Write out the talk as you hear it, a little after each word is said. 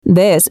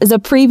This is a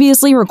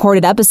previously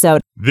recorded episode.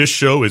 This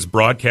show is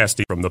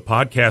broadcasting from the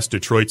Podcast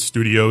Detroit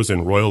studios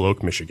in Royal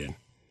Oak, Michigan.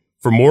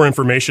 For more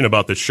information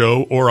about the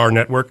show or our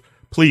network,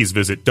 please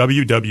visit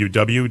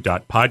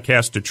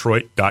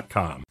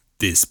www.podcastdetroit.com.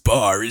 This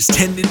bar is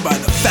tended by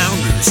the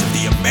founders of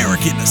the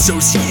American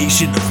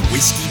Association of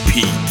Whiskey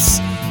Peeps.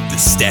 The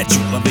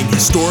statue-loving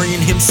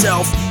historian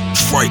himself,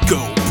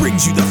 Trico,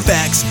 brings you the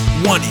facts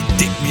one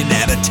indictment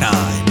at a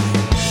time.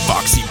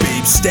 Foxy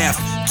Babe's staff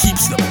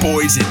keeps the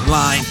boys in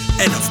line,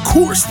 and of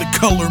course the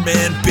color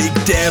man Big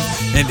Dev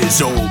and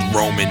his old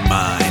Roman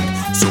mind.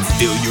 So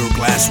fill your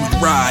glass with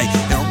rye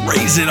and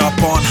raise it up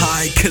on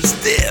high, cause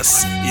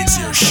this is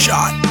your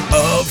shot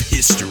of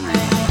history.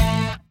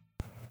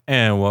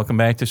 And welcome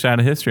back to Shot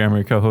of History. I'm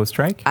your co-host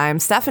Trike. I'm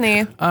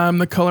Stephanie. I'm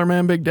the color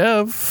man Big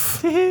Dev.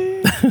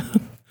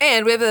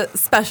 And we have a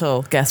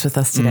special guest with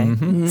us today,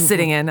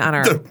 sitting in on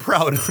our... The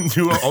proud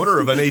new owner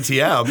of an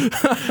ATM.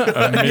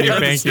 A mini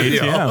bank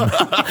ATM.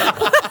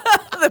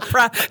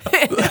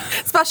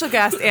 Special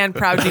guest and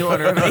proud new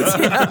owner of an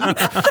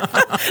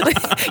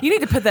ATM. You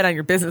need to put that on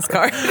your business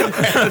card.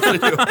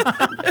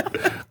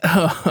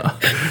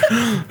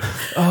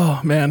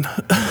 Oh, man.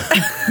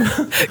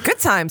 Good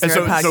times here at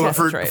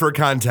Podcast Detroit. For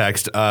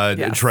context,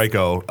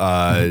 Trico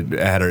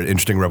had an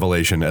interesting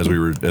revelation as we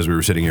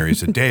were sitting here. He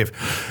said, Dave,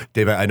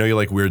 I know you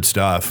like weird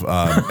stuff,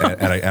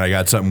 and I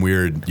got something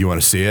weird. You want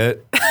to see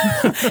it?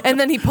 And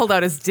then he pulled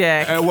out his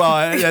dick.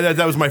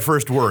 That was my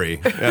first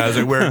worry. I was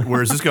like,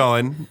 where is this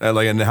going?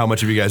 And how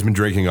much have you guys been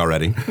drinking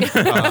already? He's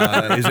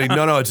like,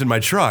 no, it's in my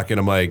truck. And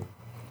I'm like,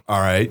 all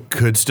right,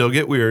 could still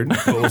get weird,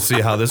 but we'll see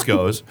how this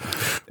goes.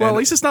 Well, at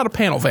least it's not a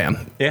panel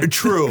van. Yeah.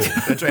 True.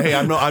 That's right. Hey,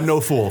 I'm no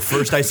fool.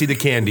 First I see the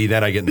candy,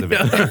 then I get in the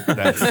van.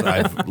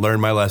 I've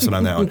learned my lesson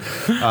on that one.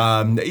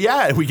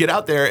 We get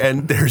out there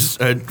and there's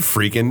a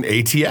freaking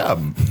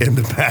ATM in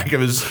the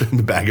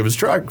back of his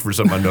truck for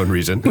some unknown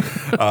reason.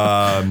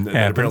 And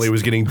apparently it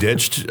was getting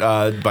ditched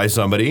by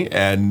somebody,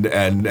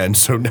 and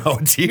so now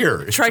it's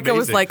here. Trico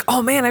was like,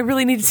 "Oh man, I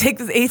really need to take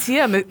this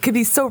ATM. It could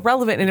be so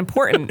relevant and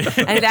important,"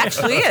 and it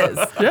actually is.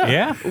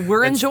 Yeah.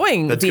 We're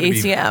enjoying the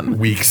ATM.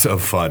 Weeks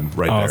of fun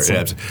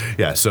there.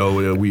 Yeah,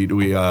 so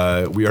we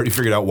already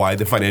figured out why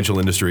the financial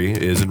industry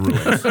is in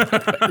ruins.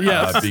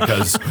 Yes.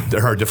 Because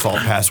there are default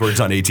passwords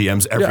on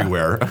ATMs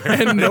everywhere.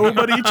 And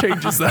nobody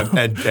changes them.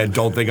 And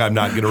don't think I'm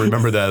not going to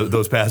remember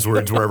those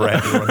passwords wherever I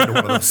have to run into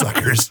one of those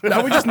suckers.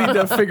 Now we just need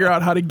to figure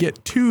out how to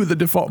get to the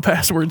default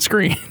password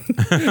screen.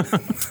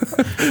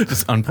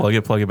 Just unplug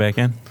it, plug it back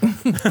in.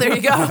 There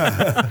you go.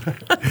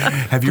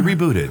 Have you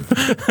rebooted?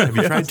 Have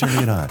you tried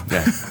turning it on?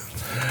 Yeah.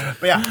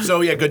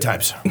 But good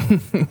times.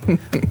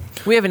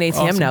 We have an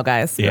ATM now,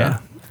 guys. Yeah.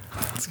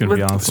 It's going to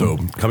be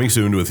awesome. So, coming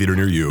soon to a theater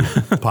near you,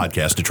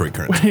 Podcast Detroit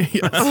Currency.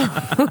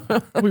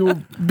 Yes. We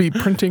will be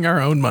printing our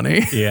own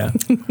money. Yeah.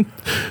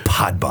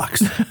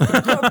 Podbucks.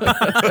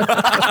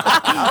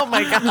 Oh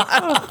my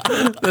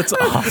God. That's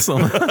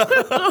awesome.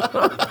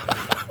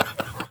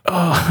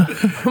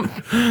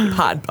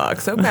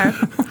 Podbucks. Okay.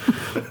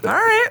 All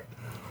right.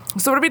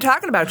 So what are we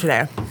talking about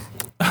today?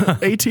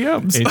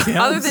 ATMs.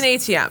 Other than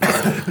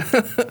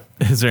ATMs.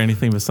 Is there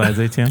anything besides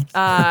ATM?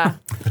 I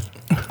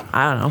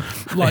don't know.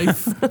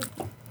 Life.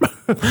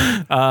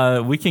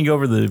 We can go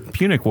over the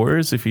Punic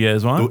Wars if you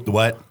guys want. The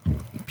what?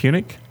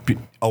 Punic?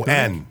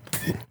 N.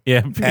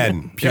 Yeah.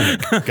 N.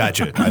 Punic.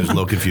 Gotcha. I was a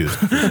little confused.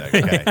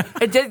 Okay.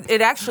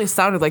 It actually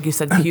sounded like you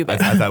said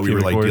pubic. I thought we were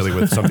Punic Wars. dealing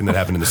with something that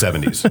happened in the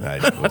 70s.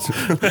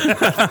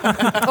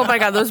 Oh my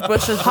God, those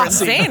bushes were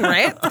insane,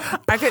 right?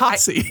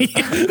 Posse.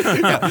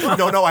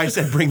 No, I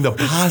said bring the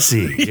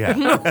posse. Yeah.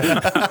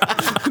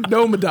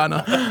 No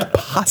Madonna.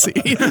 Posse.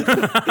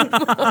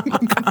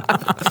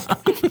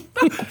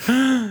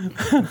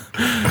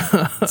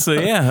 So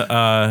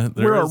yeah,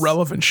 We're a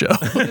relevant show.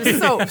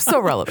 so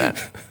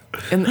relevant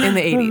in the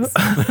 80s.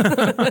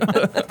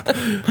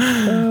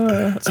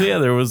 So yeah,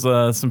 there was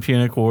some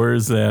Punic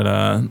Wars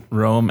that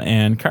Rome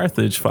and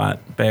Carthage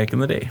fought back in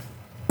the day.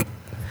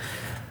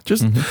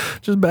 Just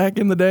back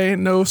in the day,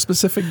 no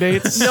specific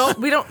dates. No,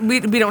 we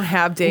don't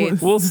have dates.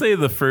 We'll say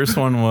the first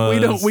one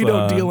was We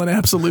don't deal in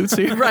absolutes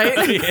here.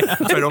 Right?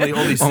 That's right,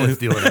 only Sith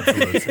deal in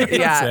absolutes.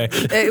 Yeah.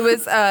 Exactly. It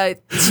was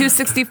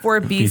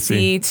 264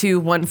 BC to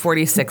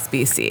 146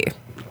 BC.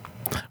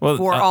 Well,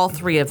 For all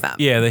three of them.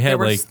 yeah, they had, there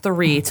were like-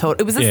 three total.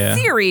 It was a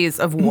series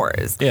of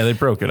wars. Yeah, they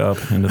broke it up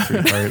into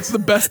three parts. The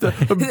best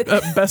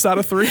out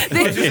of three.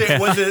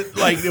 Was it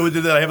like,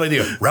 did I have like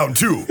the round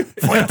two?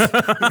 Fight.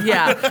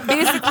 Yeah.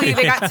 Basically,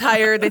 they got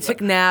tired. They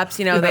took naps.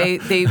 They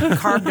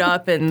carved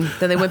up and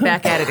then they went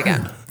back at it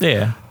again.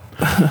 Yeah.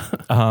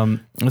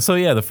 So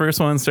yeah, the first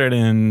one started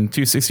in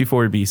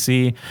 264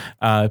 BC.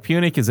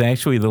 Punic is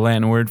actually the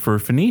Latin word for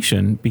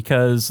Phoenician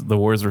because the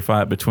wars were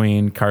fought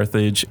between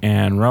Carthage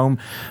and Rome.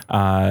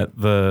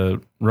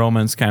 The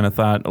Romans kind of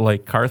thought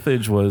like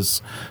Carthage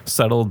was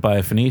settled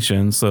by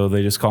Phoenicians, so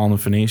they just call them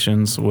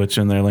Phoenicians, which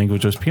in their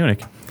language was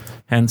Punic.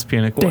 Hence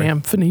Punic War.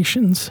 Damn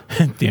Phoenicians.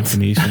 Damn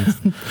Phoenicians.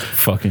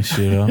 Fucking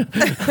shit up.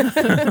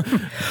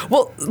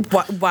 Well,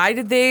 why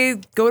did they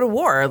go to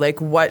war?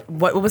 Like, what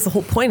was the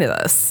whole point of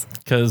this?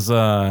 Because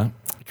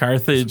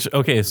Carthage.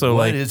 Okay, so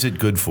What like is it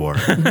good for?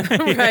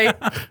 Right?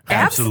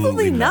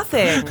 Absolutely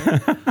nothing.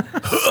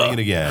 Say it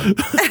again.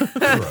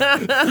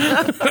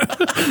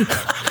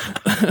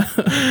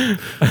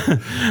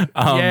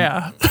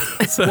 Yeah.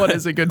 What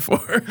is it good for?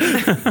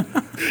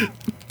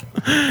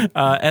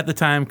 at the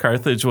time,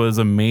 Carthage was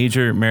a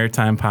major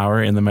maritime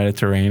power in the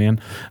Mediterranean.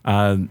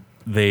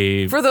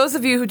 For those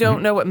of you who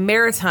don't know what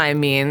maritime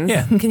means,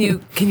 Yeah. can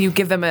you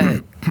give them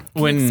can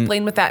you When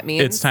explain what that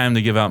means? It's time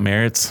to give out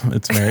merits.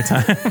 It's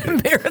maritime.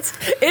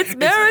 It's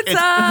maritime.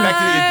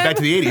 Back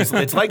to the 80s.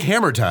 It's like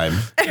Hammer Time,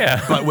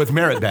 but with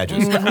merit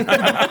badges.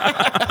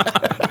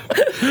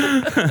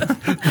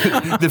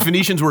 The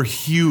Phoenicians were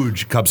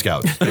huge Cub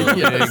Scouts.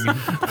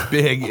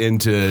 Big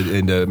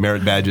into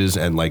merit badges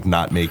and like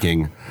not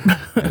making.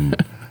 And,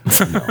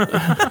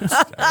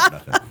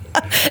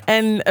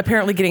 And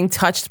apparently getting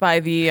touched by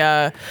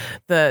the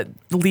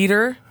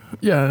leader,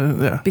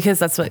 Yeah. because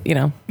that's what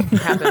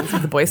happens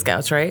with the Boy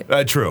Scouts, right?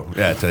 true.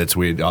 Yeah, it's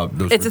weird.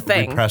 Those It's were a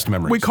thing. Repressed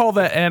memories. We call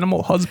that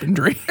animal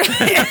husbandry.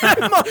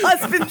 Animal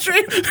husbandry,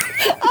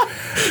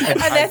 and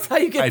that's how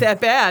you get that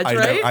badge,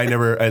 right? I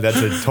never. That's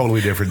a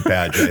totally different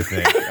badge. I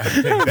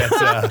think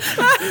that's.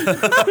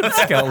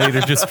 Scout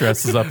leader just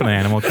dresses up in an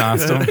animal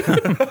costume.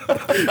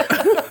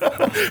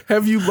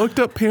 Have you looked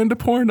up panda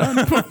porn on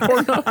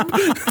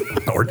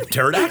Pornhub? Or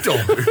pterodactyl.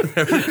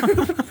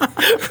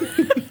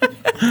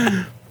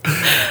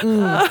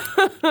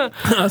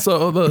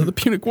 So the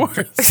Punic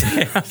Wars.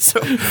 so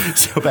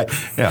bad.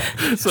 Yeah.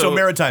 So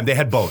maritime, they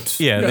had boats.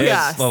 Yeah, they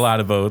Yes. had a lot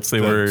of boats.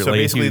 They were So like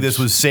basically, huge- this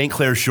was St.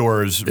 Clair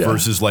Shores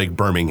versus like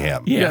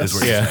Birmingham. Yeah, is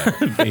what you're saying.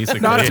 yeah, basically.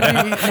 Not to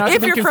yeah. be, not to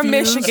If be you're from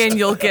confused- Michigan,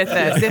 you'll get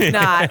this. If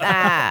not,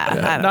 I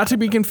don't Not to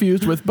be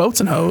confused with Boats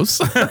and Hoes.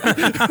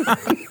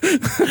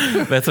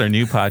 That's our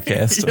new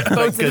podcast.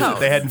 Boats and Because hoes.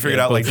 they hadn't figured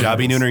out like boats and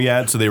Jobby hoes. Nooner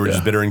yet, so they were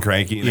just bitter and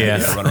cranky and Yeah.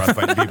 they run around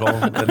fighting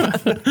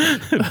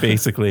people.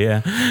 Basically,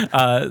 yeah.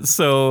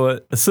 So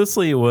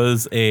Sicily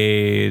was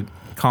a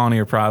colony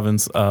or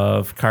province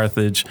of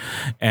Carthage,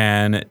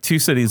 and two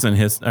cities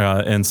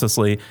in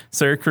Sicily,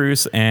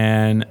 Syracuse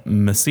and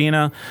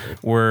Messina,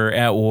 were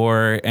at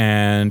war.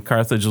 And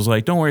Carthage was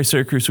like, "Don't worry,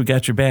 Syracuse, we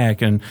got your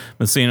back." And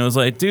Messina was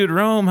like, "Dude,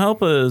 Rome,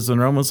 help us." And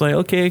Rome was like,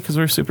 "Okay, because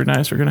we're super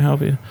nice, we're gonna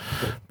help you."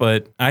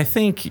 But I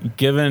think,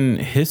 given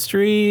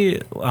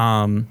history,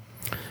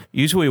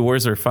 usually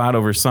wars are fought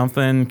over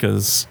something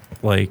because,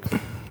 like,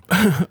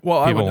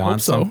 Well, I people would hope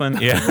want so.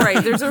 something. Yeah.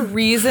 Right. There's a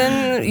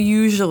reason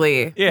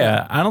usually.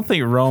 Yeah, I don't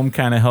think Rome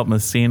kind of helped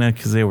Messina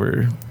because they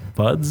were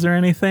buds or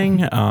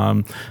anything.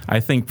 I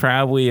think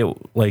probably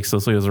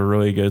Sicily was a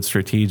really good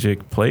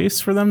strategic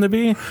place for them to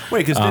be.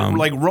 Wait, because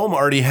like Rome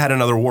already had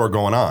another war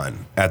going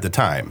on at the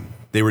time.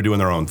 They were doing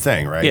their own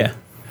thing, right? Yeah,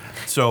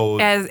 So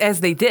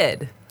As they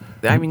did.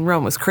 I mean,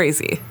 Rome was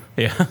crazy.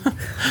 yeah.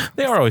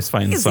 They are always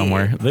fighting Crazy.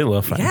 somewhere. They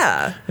love fighting.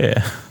 Yeah.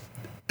 Yeah.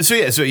 so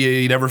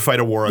you never fight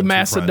a war on The two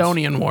fronts.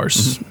 Macedonian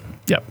Wars.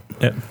 Yep.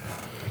 Yeah.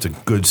 It's a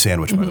good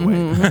sandwich, by the way.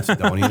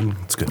 Macedonian,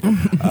 it's good. You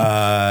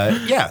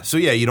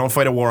don't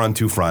fight a war on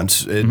two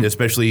fronts,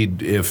 especially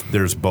if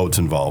there's boats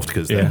involved,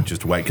 because Yeah. they're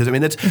just white. Because I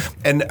mean, that's,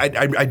 and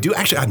I do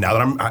actually, now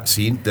that I'm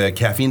seeing the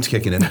caffeine's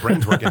kicking in, the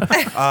brain's working.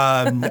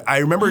 I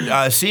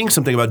remember seeing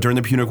something about during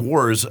the Punic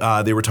Wars,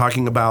 they were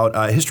talking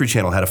about, History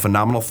Channel had a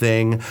phenomenal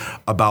thing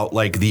about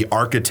like the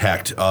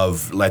architect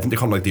of, I think they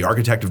call him like the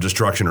architect of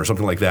destruction or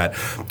something like that,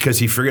 because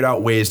he figured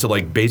out ways to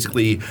like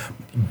basically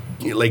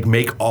like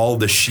make all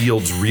the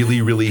shields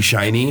really, really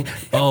shiny.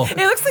 Oh, It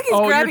looks like he's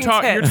Oh, grabbing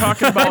you're tits.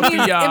 talking about I mean,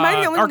 the am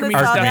I the only one that saw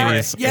that?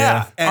 Archimedes.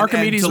 Yeah,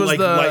 Archimedes to was like,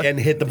 the- light and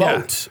hit the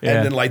boat, Yeah.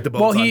 and then light the boat.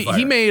 Well, on he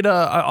fire. made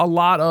a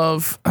lot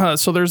of.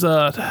 So there's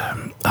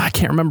I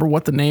can't remember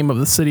what the name of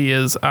the city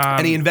is.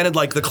 and he invented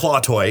like the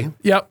claw toy.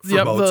 Yep,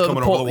 for boats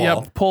coming pull, over the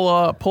wall. Yep, pull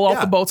out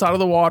Yeah. the boats out of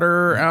the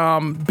water.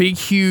 Big,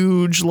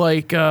 huge,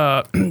 like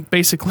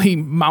basically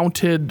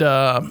mounted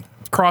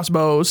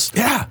crossbows.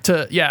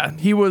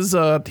 He was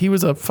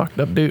a fucked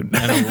up dude.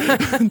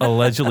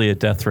 allegedly a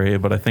death ray,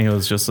 but I think it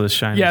was just a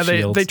shiny Yeah,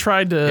 shield. they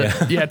tried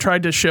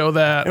to show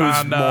that It was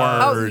on more,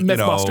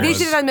 Mythbusters. They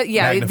did it on, they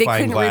magnifying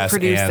couldn't glass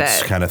reproduce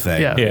ants it. kind of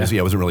thing. Yeah.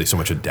 It wasn't really so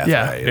much a death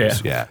Yeah. ray. It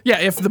was- Yeah. Yeah,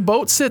 if the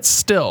boat sits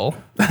still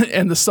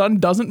and the sun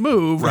doesn't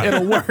move,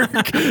 it'll work.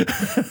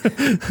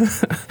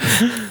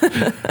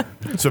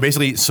 So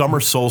basically, summer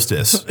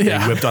solstice, Yeah.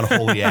 they whipped on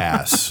holy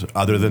ass.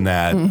 Other than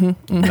that,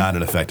 not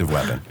an effective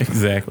weapon.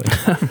 exactly.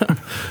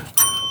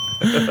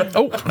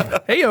 Oh,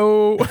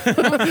 heyo.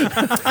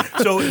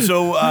 So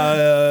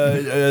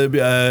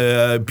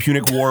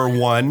Punic War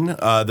 1,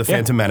 the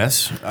Phantom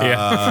Menace,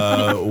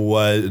 what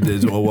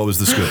was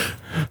the scoop?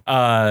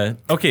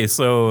 Okay,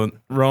 so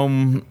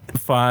Rome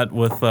fought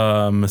with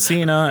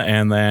Messina,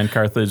 and then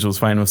Carthage was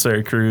fighting with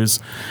Syracuse.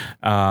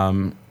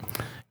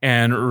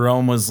 And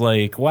Rome was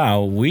like,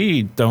 wow,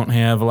 we don't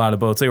have a lot of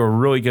boats. They were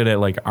really good at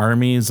like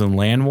armies and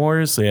land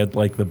wars. They had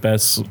like the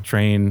best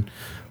trained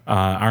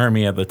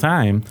army at the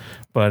time.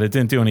 But it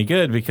didn't do any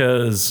good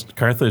because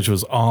Carthage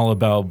was all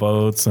about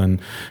boats,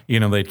 and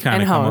they'd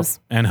kind of come up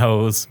and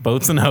hose,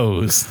 boats and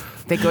hose.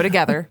 They go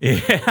together.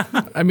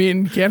 I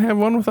mean, can't have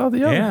one without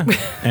the other. Yeah,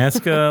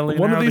 ask Leonardo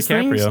One of these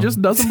DiCaprio. things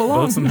just doesn't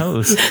belong. Boats and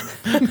hose.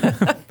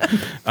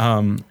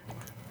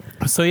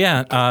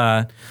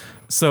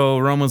 So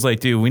Rome was like,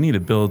 dude, we need to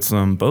build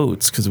some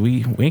boats because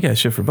we ain't got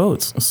shit for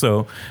boats.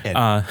 So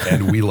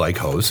and we like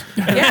hose.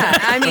 Yeah,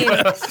 I mean,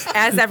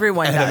 as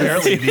everyone And does.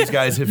 apparently these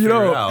guys have figured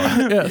out.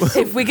 Yes.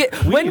 If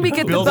when we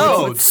get the build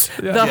boats,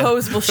 boats. the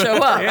hose will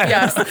show up.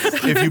 Yes.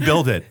 If you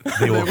build it,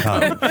 they will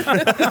come.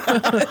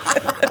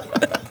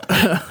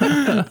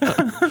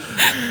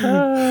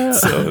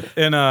 So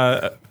in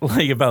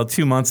like about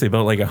 2 months, they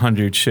built like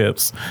 100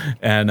 ships,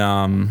 and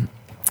and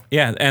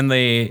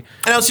they.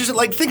 And I was just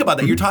like, think about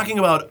that. You're talking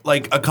about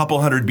like a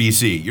couple hundred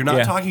BC. You're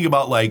not talking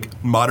about like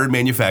modern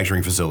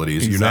manufacturing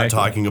facilities. Exactly. You're not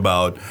talking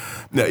about.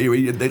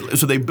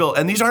 So they built,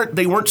 and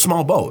they weren't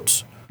small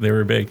boats. They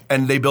were big.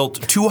 And they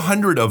built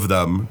 200 of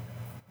them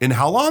in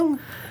how long?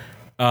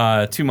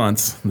 2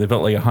 months. They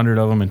built like 100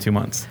 of them in 2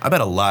 months. I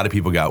bet a lot of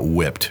people got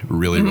whipped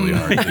really, really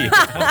hard.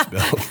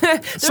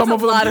 There's Some a of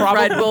them lot of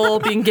probably- Red Bull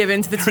being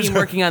given to the team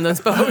working on those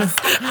boats.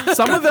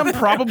 Some of them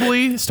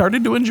probably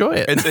started to enjoy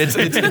it.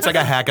 It's like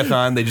a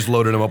hackathon. They just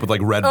loaded them up with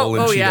like Red Bull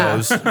and yeah.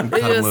 Cheetos and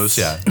They cut them just- loose.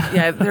 Yeah.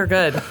 Yeah, they're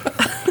good.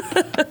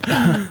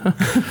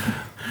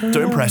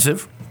 So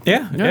impressive.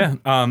 Yeah.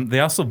 They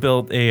also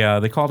built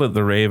they called it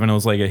the Raven. It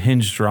was like a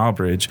hinged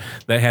drawbridge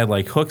that had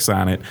like hooks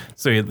on it.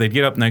 So they'd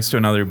get up next to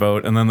another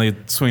boat and then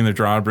they'd swing the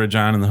drawbridge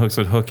on and the hooks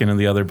would hook into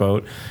the other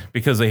boat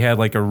because they had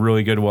like a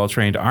really good,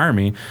 well-trained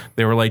army.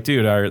 They were like,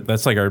 dude,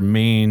 that's like our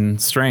main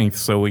strength.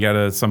 So we got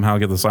to somehow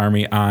get this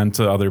army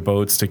onto other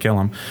boats to kill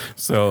them.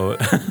 So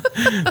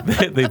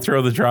they'd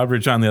throw the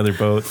drawbridge on the other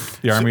boat.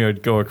 The army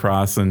would go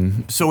across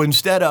and... So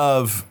instead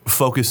of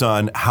focus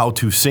on how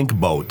to sink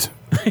boat,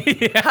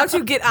 How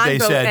to get on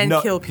boat and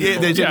kill people. Yeah,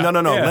 they said, no.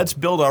 Yeah. Let's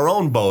build our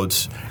own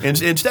boats.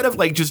 And instead of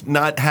like just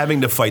not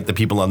having to fight the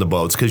people on the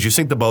boats, because you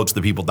sink the boats,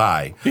 the people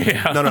die.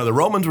 Yeah. No. The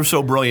Romans were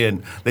so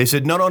brilliant. They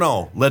said,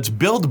 no. Let's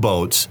build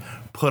boats,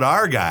 put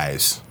our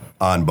guys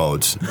on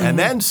boats, and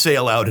then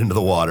sail out into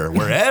the water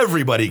where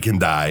everybody can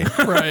die.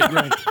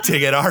 Right. To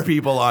get our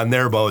people on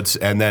their boats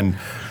and then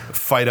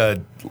fight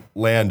a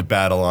land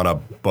battle on a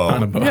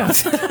boat. Yeah.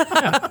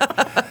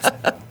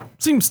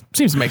 Seems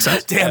to make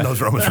sense. Damn,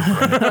 those Romans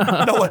were great.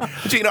 No one.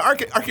 See,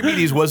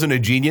 Archimedes wasn't a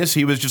genius.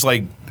 He was just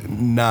like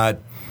not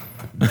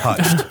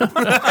touched.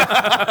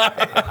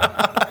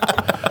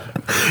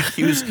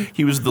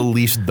 he was the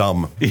least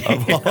dumb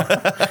of all.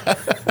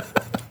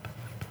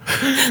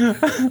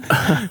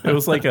 It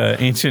was like an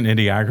ancient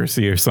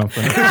idiocracy or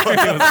something.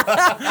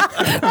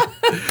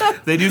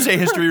 They do say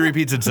history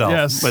repeats itself.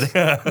 Yes. But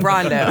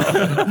Rondo.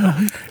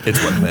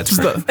 it's what that's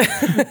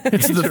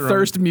It's the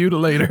thirst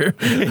mutilator.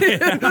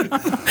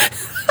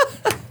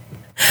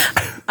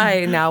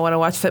 I now want to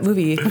watch that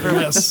movie for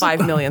like the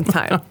 5 millionth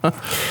time.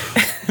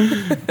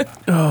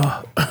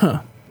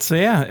 So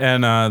yeah,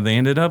 and they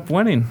ended up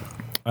winning.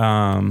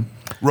 Rome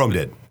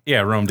did.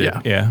 Yeah, Rome did.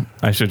 Yeah,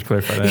 I should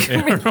clarify that.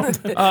 Yeah, Rome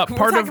did.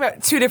 We're talking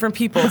about two different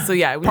people, so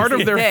yeah. Part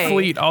of their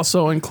fleet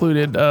also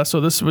included,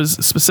 so this was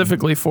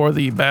specifically for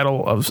the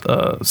Battle of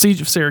Siege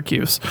of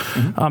Syracuse.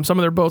 Mm-hmm. Some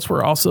of their boats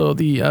were also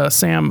the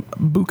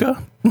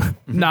Sambuca,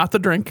 not the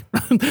drink,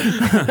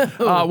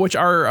 which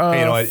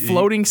are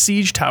floating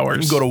siege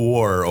towers. You can go to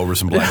war over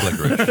some black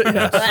licorice.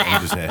 Yes,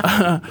 I'm just saying.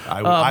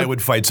 I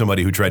would fight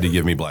somebody who tried to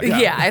give me black.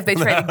 Yeah, if they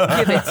tried to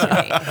give it to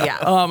me.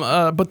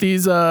 Yeah. But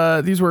these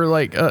were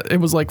like it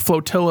was like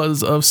flotillas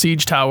of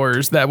siege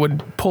towers that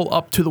would pull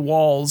up to the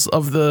walls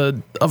of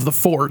the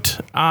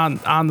fort on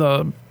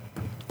the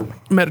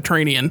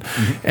Mediterranean,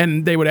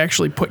 and they would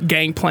actually put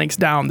gangplanks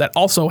down that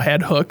also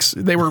had hooks.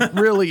 They were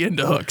really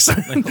into hooks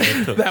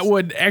that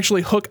would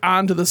actually hook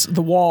onto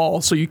the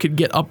wall so you could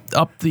get up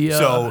the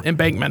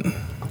embankment.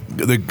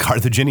 The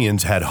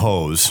Carthaginians had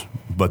hoes,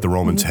 but the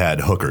Romans had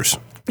hookers.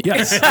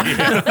 Yes,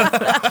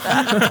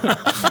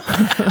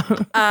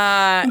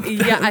 I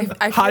feel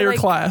higher like,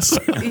 class.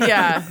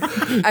 Yeah,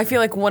 I feel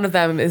like one of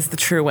them is the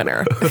true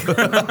winner.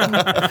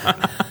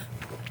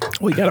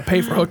 Well, you got to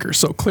pay for hookers,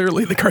 so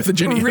clearly the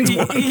Carthaginians won.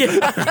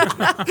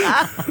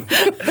 Yeah,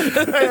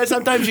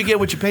 Sometimes you get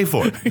what you pay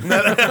for.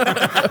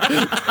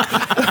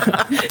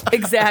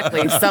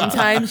 exactly.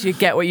 Sometimes you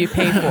get what you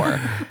pay for.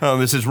 Oh,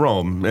 this is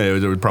Rome. There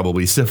was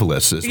probably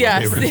syphilis. Is what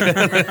Yes, they were-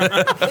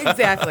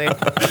 exactly.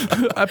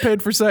 I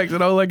paid for sex,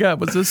 and all I got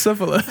was this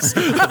syphilis.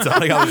 That's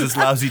all I got was this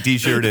lousy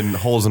T-shirt and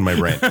holes in my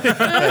brain.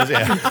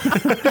 Yeah.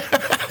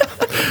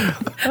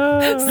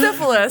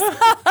 Syphilis.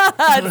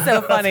 It's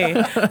so funny.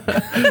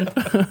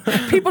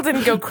 People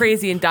didn't go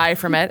crazy and die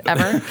from it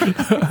ever.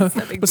 It's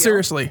no big But deal.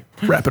 seriously,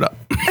 wrap it up.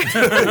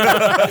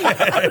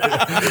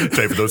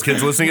 Say for those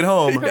kids listening at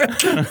home,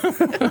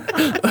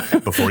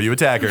 before you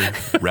attack her,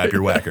 wrap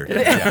your whacker.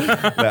 Yeah.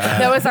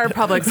 That was our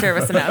public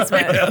service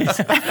announcement.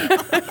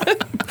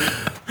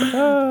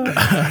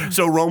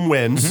 So Rome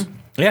wins.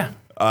 Yeah.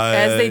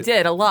 As they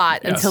did a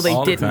lot until they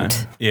all the time.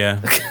 didn't.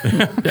 Yeah.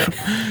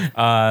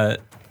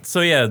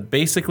 So yeah,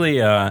 basically.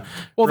 Well,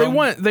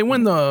 they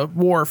win the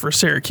war for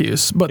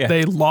Syracuse, but Yeah.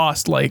 they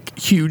lost like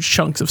huge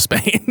chunks of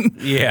Spain.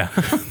 Yeah.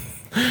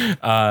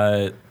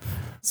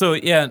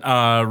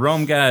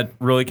 Rome got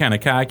really kind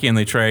of cocky and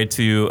they tried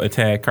to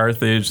attack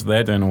Carthage.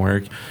 That didn't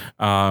work.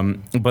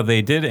 But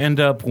they did end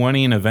up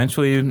winning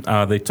eventually.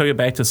 They took it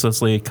back to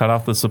Sicily, cut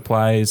off the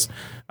supplies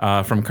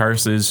from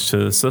Carthage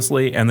to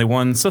Sicily, and they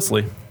won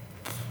Sicily.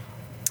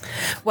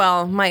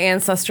 Well, my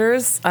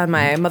ancestors on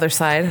my mother's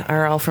side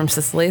are all from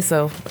Sicily,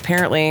 so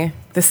apparently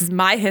this is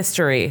my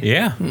history.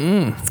 Yeah.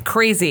 It's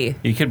crazy.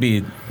 You could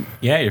be,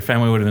 your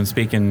family would have been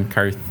speaking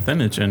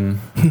Carthaginian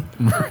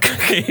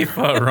if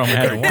Rome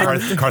had won.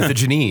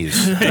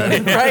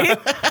 Carthaginese. Right?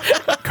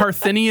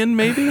 Carthinian,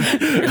 maybe?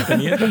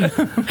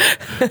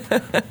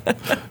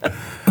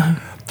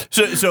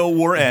 So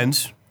war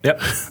ends,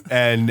 Yep.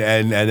 and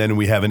then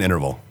we have an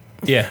interval.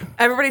 Yeah.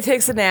 Everybody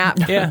takes a nap.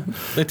 Yeah.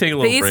 They take a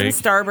little They eat break.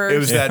 some Starburst. It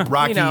was that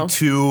Rocky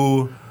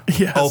II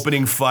Yes.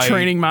 opening fight.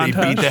 Training They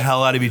montage. beat the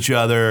hell out of each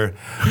other.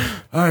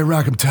 All right,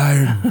 Rock, I'm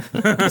tired.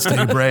 Let's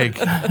take a break.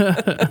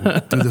 We'll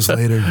do this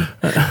later.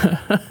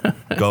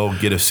 Go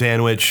get a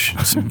sandwich,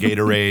 some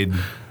Gatorade,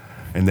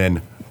 and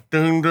then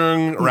ding,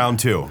 ding, round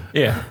 2.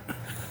 Yeah.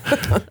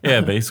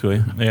 Yeah,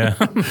 basically. Yeah.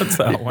 That's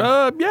how it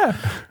went. Yeah,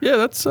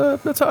 that's how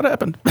it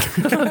happened.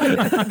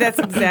 That's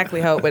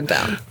exactly how it went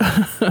down.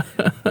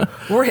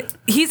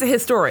 He's a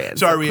historian.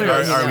 So are we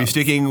clearly he are we knows.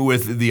 sticking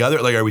with the other?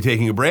 Like, are we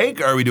taking a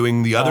break? Are we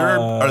doing the other?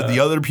 Are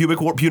the other Punic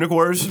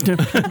Wars?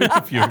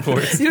 Pubic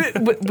wars.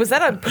 Was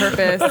that on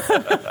purpose?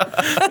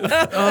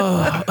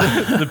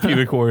 The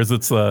pubic wars.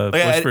 It's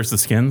Bush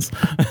versus Skins.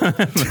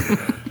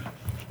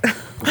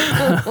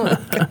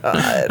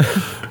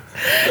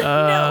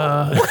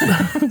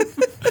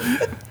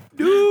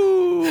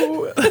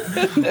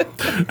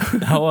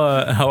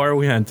 How are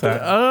we on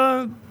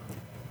time?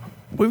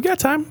 We've got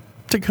time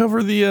to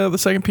cover the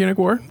Second Punic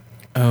War.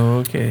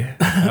 Okay.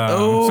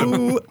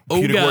 Punic War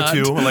God.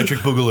 2, Electric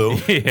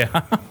Boogaloo.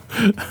 Yeah.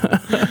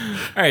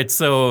 All right.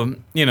 So,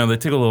 they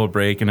took a little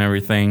break and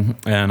everything.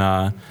 And,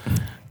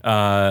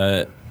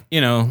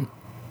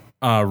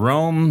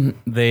 Rome,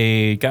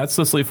 they got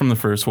Sicily from the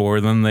First War.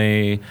 Then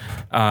they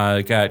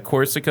got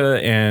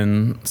Corsica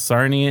and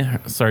Sardinia,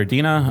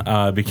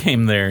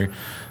 became their,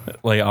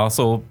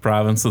 also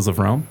provinces of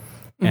Rome.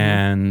 Mm-hmm.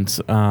 And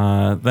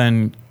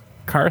then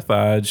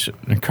Carthage,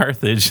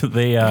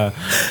 they...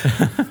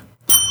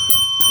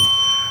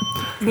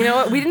 You know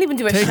what? We didn't even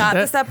do a shot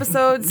this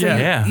episode, so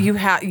Yeah. you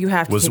have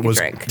to take a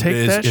drink.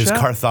 Take that Is shot.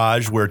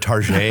 Carthage where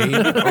Target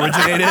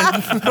originated?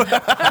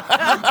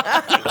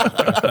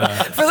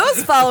 For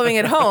those following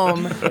at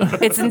home,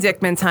 it's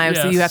indictment time,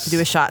 so you have to do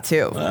a shot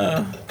too.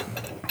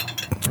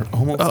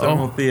 Almost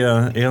done with the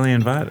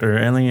alien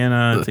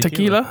alien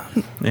Tequila.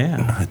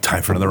 Yeah.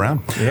 Time for another round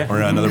or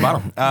another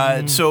bottle.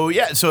 So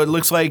it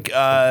looks like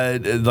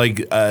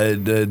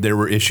there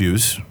were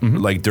issues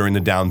like during the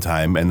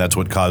downtime, and that's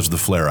what caused the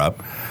flare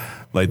up.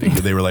 Like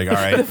they were like, all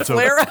right, so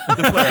Flare up. Is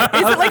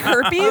it like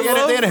herpes?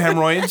 they had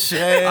hemorrhoids.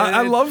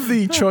 I love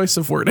the choice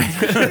of wording.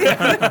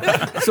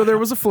 So there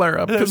was a flare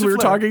up because we were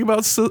talking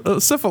about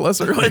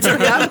syphilis earlier.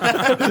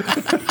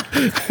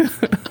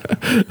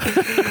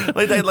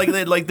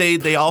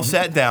 They all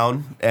sat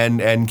down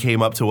and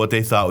came up to what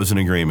they thought was an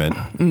agreement.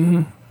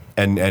 Mm-hmm.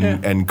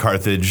 And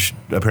Carthage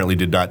apparently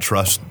did not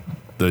trust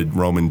the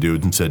Roman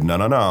dude and said,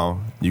 no,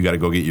 you got to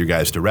go get your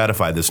guys to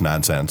ratify this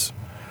nonsense.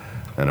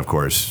 And of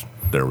course,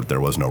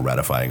 there was no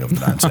ratifying of the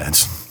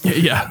nonsense.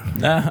 Yeah.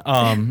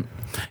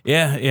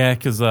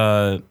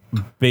 Because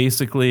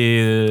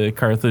basically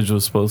Carthage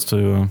was supposed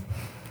to,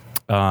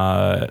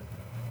 kind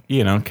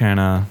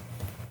of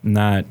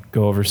not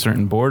go over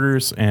certain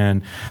borders,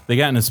 and they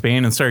got into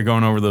Spain and started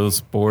going over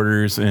those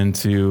borders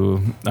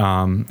into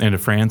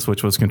France,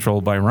 which was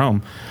controlled by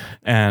Rome.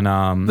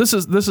 And This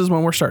is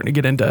when we're starting to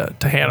get into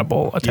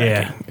Hannibal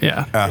attacking.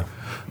 Yeah.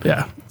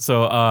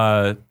 So,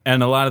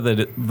 and a lot of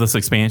this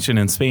expansion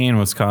in Spain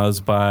was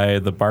caused by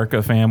the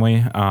Barca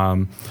family.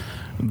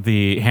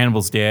 The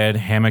Hannibal's dad,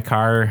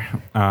 Hamilcar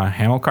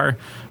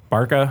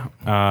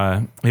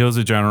Barca, he was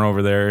a general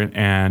over there,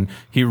 and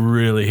he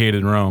really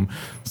hated Rome.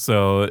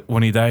 So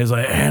when he died, he's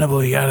like,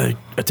 Hannibal, you gotta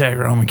attack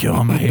Rome and kill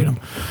him. I hate him.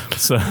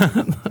 So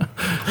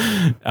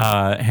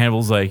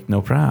Hannibal's like,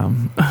 no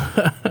problem.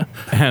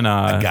 And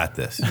I got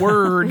this.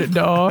 Word,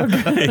 dog.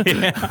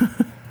 I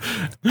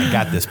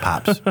got this,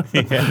 Pops.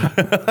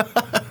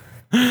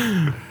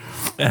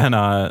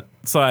 And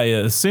so I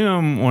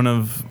assume one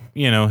of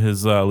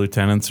his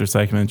lieutenants or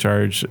second in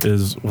charge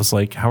was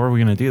like, how are we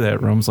going to do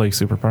that? Rome's like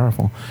super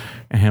powerful.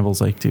 And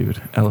Hannibal's like,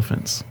 dude,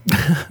 elephants.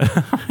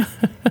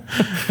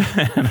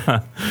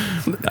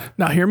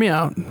 Now hear me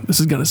out. This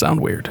is going to sound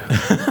weird.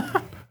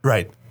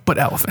 Right. But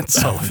elephants.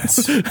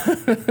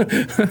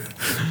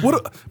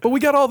 But we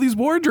got all these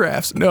war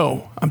drafts.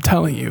 No, I'm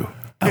telling you.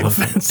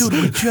 elephants. Dude,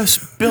 we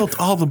just built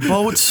all the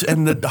boats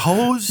and the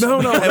hose. No.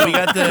 And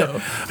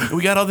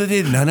we got all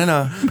the no.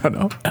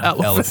 No.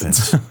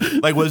 Elephants.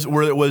 Like was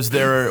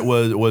there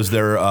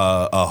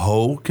a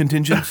hoe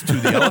contingent to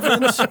the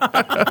elephants?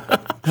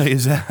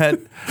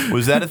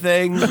 Was that a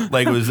thing?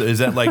 Like is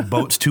that like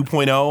boats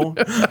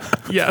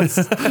 2.0? Yes.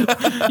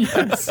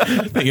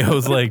 It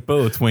goes like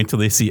boats. Wait till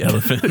they see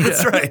elephants.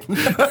 That's right.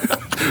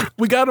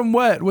 We got them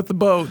wet with the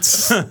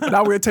boats.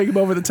 Now we're going to take them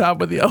over the top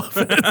with the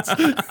elephants.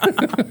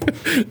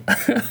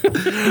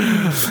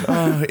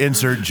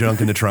 Insert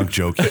junk in the trunk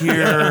joke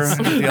here.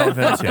 The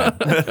elephants, yeah.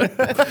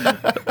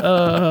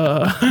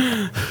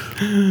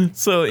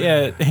 So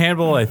yeah,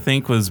 Hannibal I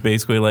think was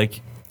basically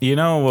like, you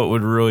know what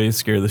would really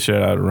scare the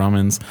shit out of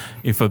Romans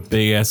if a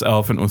big ass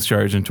elephant was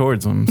charging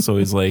towards them. So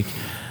he's like,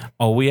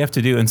 all we have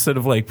to do, instead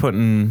of like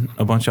putting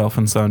a bunch of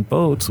elephants on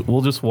boats,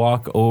 we'll just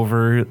walk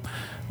over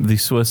the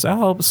Swiss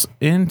Alps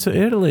into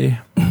Italy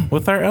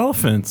with our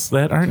elephants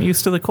that aren't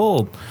used to the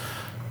cold.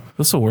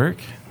 This will work.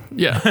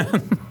 Yeah.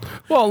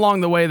 Well,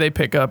 along the way, they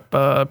pick up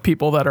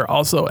people that are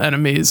also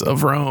enemies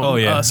of Rome. Oh,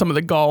 yeah. Some of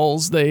the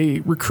Gauls they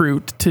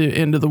recruit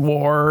into the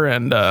war,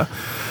 and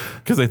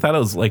Because they thought it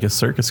was like a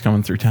circus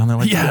coming through town. They're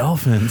like, Yeah. the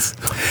elephants.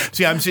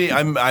 See,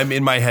 I'm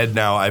in my head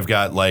now. I've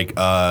got like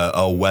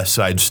a West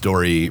Side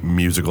Story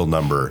musical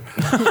number,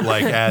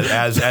 like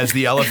as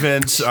the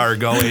elephants are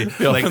going,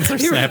 like elephants are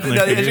snapping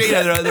their fingers.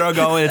 they're all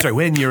going. It's like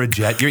when you're a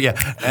jet,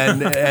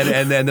 and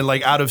then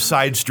like out of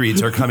side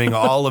streets are coming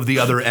all of the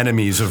other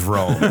enemies of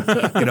Rome,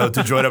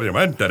 to join up.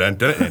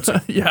 It's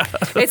like, yeah.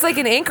 It's like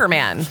an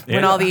Anchorman when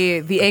Yeah. all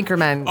the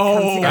Anchormen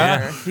come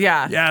together.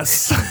 Yeah.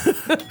 Yes.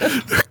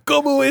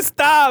 ¿Cómo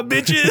está,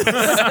 bitches?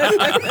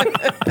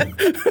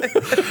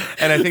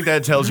 and I think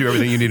that tells you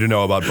everything you need to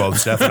know about both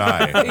Steph and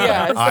I.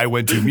 Yes. I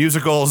went to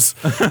musicals.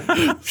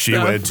 She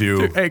went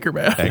to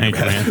Anchorman.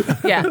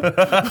 Anchorman. Yeah.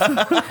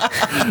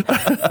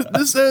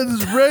 This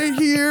ends right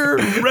here,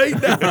 right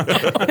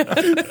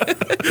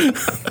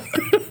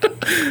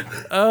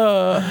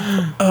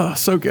now.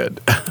 So good.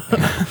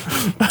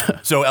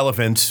 So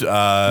elephants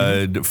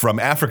from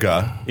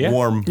Africa, Yeah.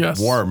 warm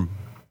Yes.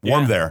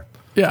 Yeah. There.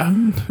 Yeah.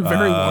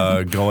 Very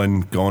warm.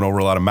 Going over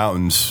a lot of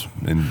mountains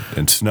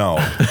and snow.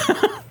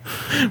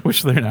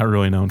 Which they're not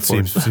really known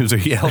for. seems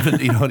like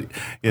elephant.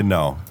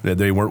 No,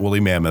 they weren't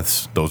woolly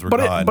mammoths. Those were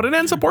gone. But it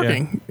ends up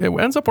working. It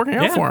ends up working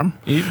out for him.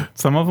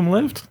 Some of them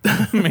lived,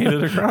 made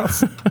it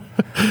across.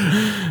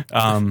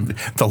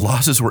 The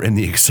losses were in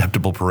the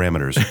acceptable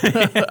parameters.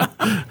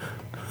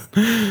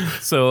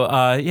 So,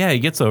 he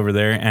gets over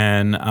there,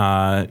 and,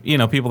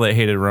 people that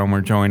hated Rome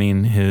were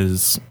joining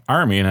his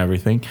army and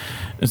everything.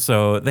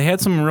 So they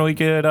had some really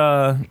good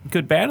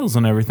battles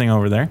and everything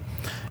over there.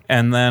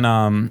 And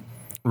then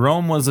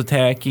Rome was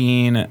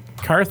attacking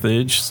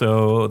Carthage,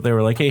 so they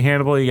were like, hey,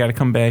 Hannibal, you got to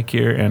come back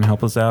here and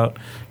help us out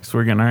because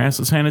we're getting our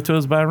asses handed to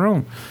us by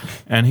Rome.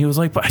 And he was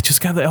like, but I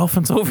just got the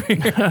elephants over here.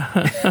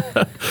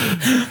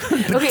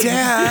 Okay.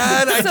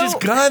 Dad, I just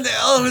got the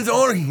elephants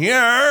over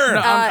here.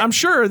 No, I'm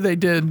sure they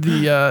did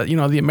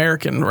the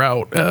American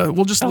route.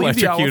 We'll just leave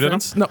the Electrocuted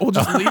elephants. No, we'll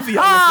just leave the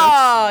elephants.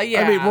 Oh,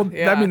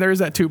 yeah. I mean, there is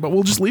that too, but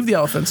we'll just leave the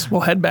elephants.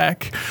 We'll head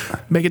back,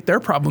 make it their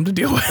problem to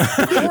deal with.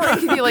 Or it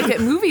could be like that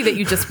movie that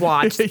you just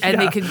watched,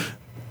 and they could.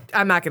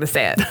 I'm not going to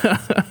say it.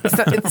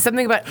 It's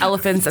something about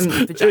elephants and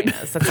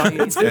vaginas. That's all you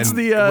need to know. It's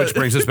the Which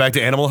brings us back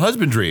to animal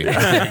husbandry.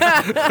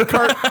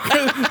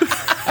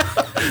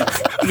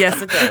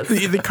 Yes, it does.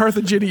 the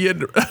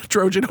Carthaginian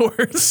Trojan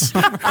horse.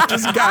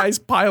 Just guys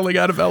piling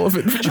out of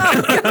elephant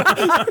vagina.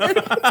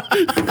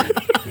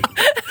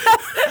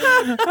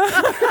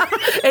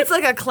 It's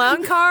like a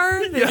clown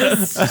car. They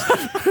just-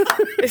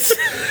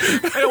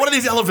 Hey, what are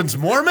these elephants,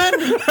 Mormon?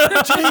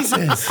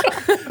 Jesus.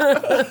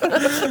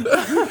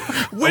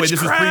 Wait, this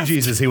was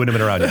pre-Jesus. He wouldn't have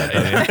been around yet.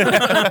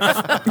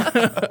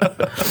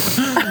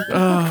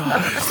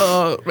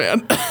 Oh, man.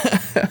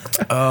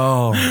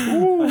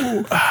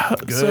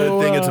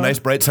 Good thing it's a nice,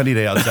 bright, sunny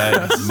day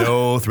outside.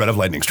 No threat of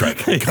lightning strike.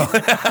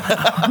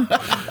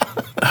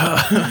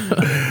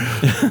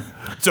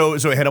 So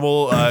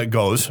Hannibal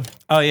goes.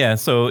 Oh, yeah.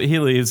 So he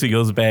leaves. He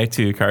goes back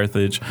to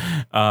Carthage,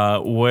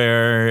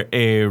 where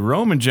a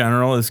Roman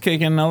general is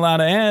kicking a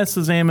lot of ass.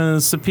 His name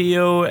is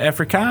Scipio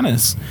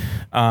Africanus.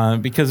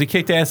 Because he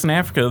kicked ass in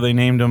Africa, they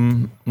named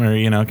him, or,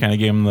 kind of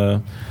gave him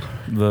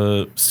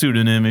the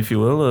pseudonym, if you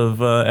will,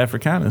 of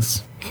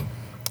Africanus.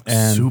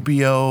 And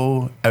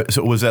Scipio.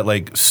 So was that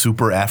like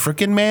super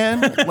African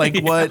man? Like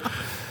what?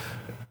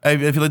 I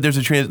feel like there's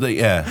a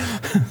yeah.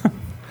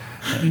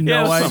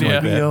 No something idea.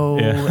 like that. Scipio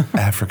Yeah.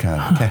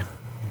 Africa. Okay.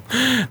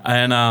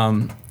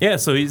 And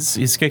so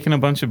he's kicking a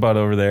bunch of butt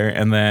over there,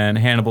 and then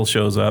Hannibal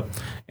shows up,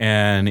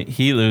 and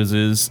he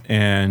loses,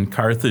 and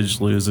Carthage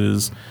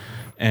loses,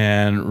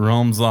 and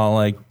Rome's all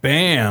like,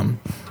 "Bam!"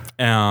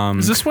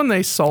 Is this when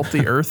they salt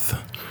the earth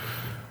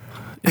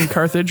in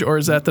Carthage, or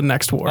is that the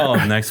next war? Oh,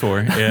 next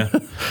war, yeah.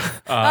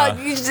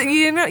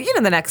 you know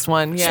the next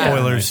one. Yeah.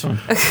 Spoilers.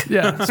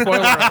 Yeah, spoiler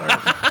alert.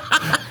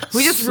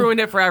 We just ruined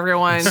it for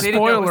everyone. They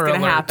didn't know what was Spoiler going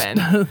to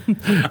happen.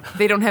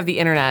 They don't have the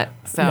internet,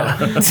 so.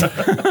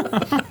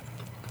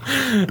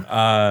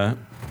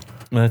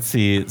 Let's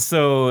see.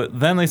 So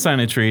then they sign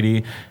a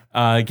treaty.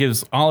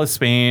 Gives all of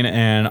Spain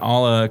and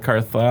all of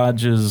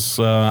Carthage's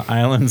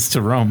islands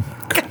to Rome.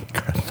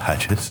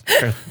 Carthage's.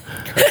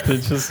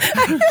 Carthage's.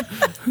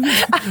 You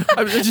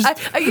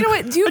know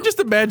what? I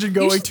just imagine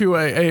going to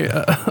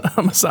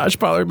a massage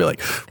parlor and be like,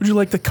 "Would you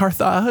like the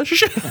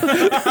Carthage?"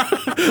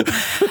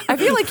 I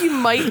feel like you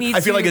might need.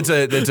 I feel like it's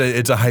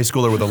a high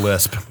schooler with a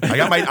lisp.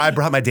 I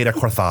brought my data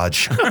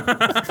Carthage.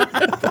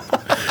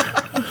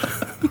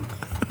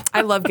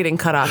 I love getting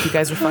cut off. You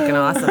guys are fucking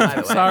awesome, by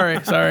the way.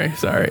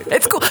 Sorry.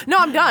 It's cool. No,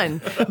 I'm done.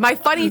 My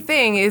funny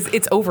thing is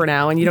it's over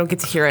now and you don't get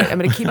to hear it. I'm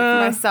going to keep it for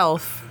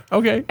myself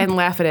Okay. and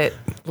laugh at it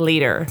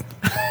later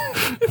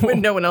when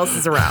no one else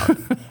is around.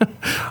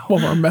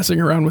 While we're messing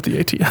around with the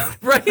ATM.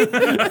 Right?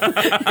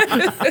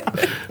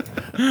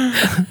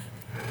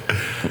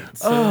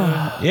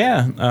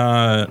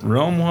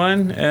 Rome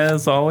won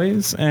as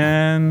always,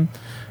 and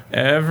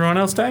everyone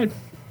else died.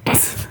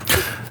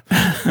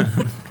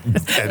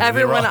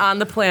 Everyone on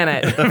the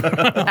planet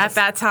at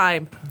that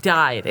time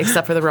died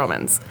except for the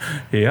Romans.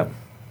 Yep.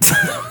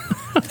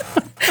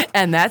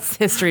 And that's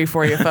history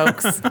for you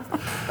folks.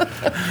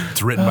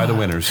 It's written by the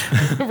winners.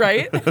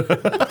 Right?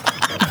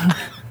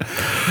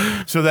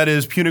 So that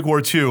is Punic War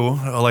II,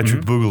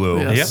 Electric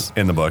Boogaloo Yes.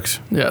 in the books.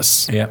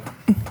 Yes. Yep.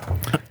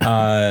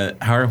 How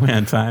are we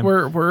on time?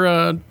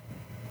 We're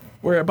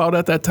about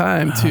at that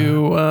time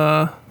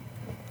to.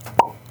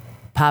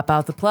 Pop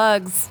out the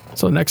plugs.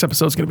 So the next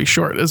episode's going to be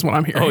short, is what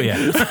I'm hearing. Oh, yeah.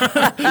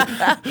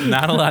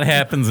 Not a lot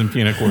happens in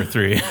Punic War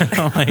 3.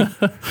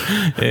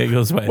 It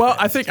goes by. Well,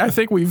 I think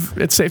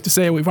it's safe to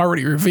say we've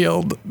already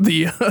revealed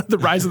the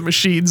Rise of the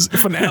Machines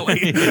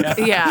finale.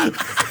 Yeah.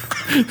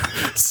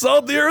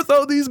 Salt the earth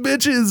on these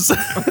bitches.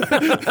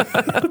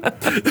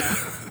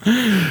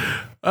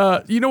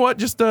 You know what?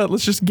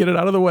 Let's just get it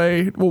out of the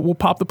way. We'll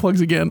pop the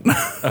plugs again.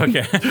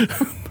 Okay.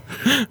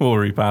 We'll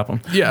repop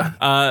them.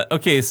 Yeah.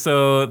 Okay,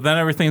 so then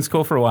everything's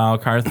cool for a while.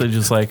 Carthage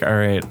is like, all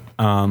right,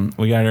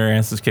 we got our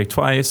asses kicked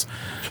twice.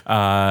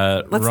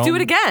 Let's do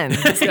it again.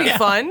 This will be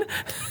fun.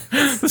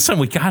 This time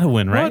we gotta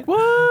win, right?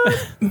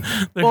 What?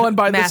 Well, and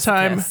by this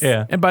time,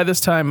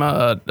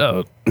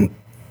 Masochist.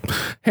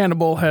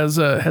 Hannibal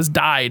has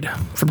died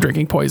from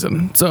drinking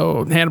poison,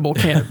 so Hannibal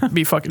can't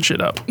be fucking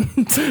shit up.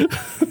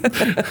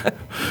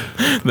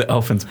 The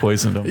elephants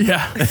poisoned him.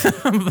 Yeah.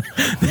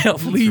 The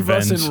elephants Leave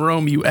us revenge. in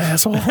Rome, you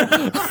asshole.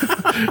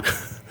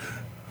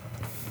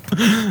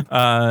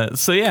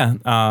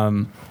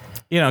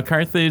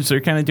 Carthage,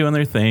 they're kind of doing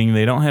their thing.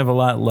 They don't have a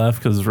lot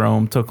left because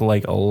Rome took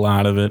like a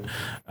lot of it.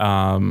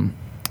 And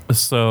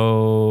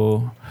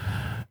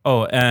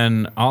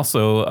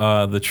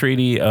also the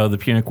Treaty of the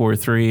Punic War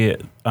III,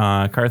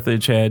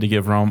 Carthage had to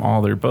give Rome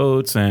all their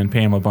boats and pay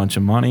them a bunch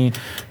of money.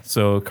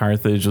 So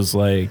Carthage was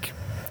like,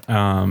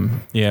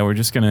 we're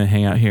just going to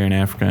hang out here in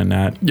Africa and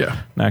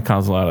not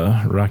cause a lot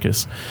of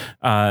ruckus.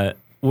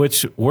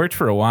 Which worked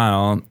for a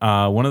while.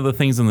 One of the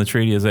things in the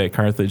treaty is that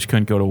Carthage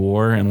couldn't go to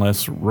war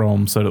unless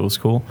Rome said it was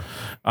cool.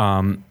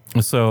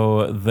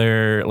 So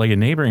they're like a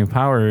neighboring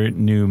power,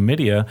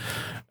 Numidia.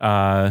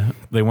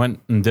 They went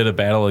and did a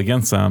battle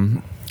against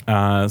them.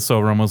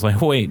 So Rome was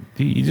like, wait,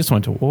 you just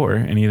went to war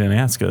and you didn't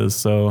ask us.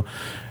 So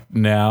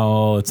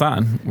now it's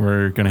on.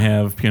 We're going to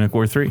have Punic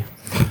War 3.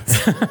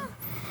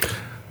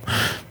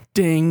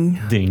 Ding.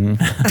 Ding.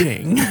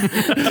 Ding.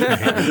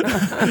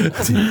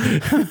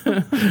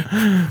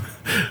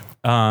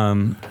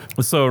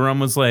 So Rome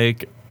was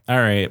like, all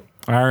right,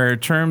 our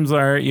terms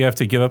are you have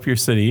to give up your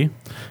city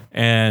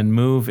and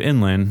move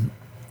inland.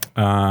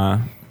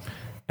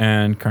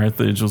 And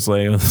Carthage was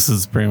like, this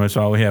is pretty much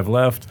all we have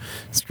left.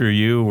 Screw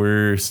you,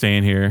 we're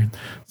staying here.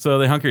 So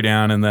they hunker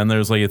down, and then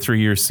there's like a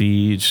 3-year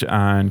siege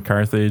on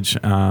Carthage.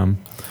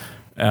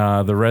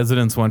 The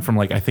residents went from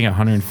like, I think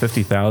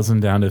 150,000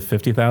 down to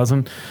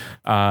 50,000.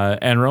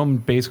 And Rome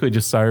basically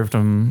just starved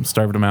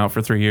them out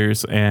for 3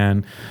 years.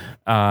 And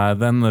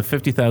then the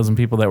 50,000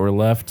 people that were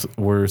left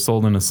were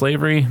sold into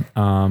slavery.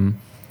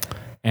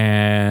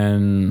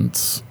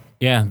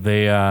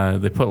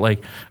 They put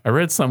like, I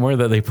read somewhere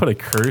that they put a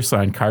curse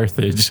on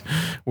Carthage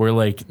where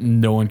like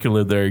no one could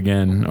live there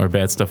again or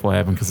bad stuff will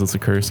happen because it's a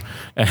curse.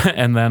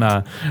 And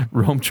then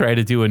Rome tried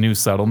to do a new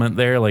settlement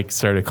there, like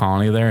start a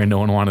colony there, and no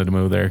one wanted to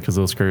move there because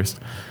it was cursed.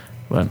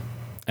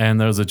 And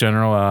there was a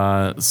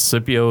general,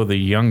 Scipio the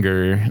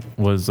Younger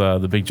was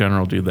the big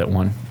general dude that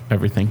won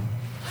everything.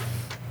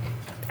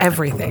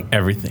 Everything.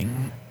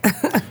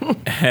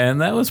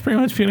 And that was pretty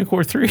much Punic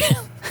War 3.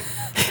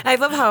 I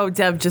love how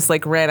Deb just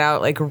like ran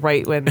out like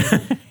right when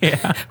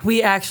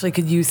we actually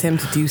could use him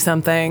to do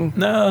something.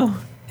 No.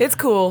 It's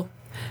cool.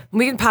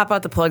 We can pop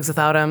out the plugs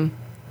without him.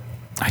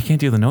 I can't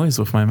do the noise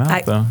with my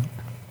mouth, though.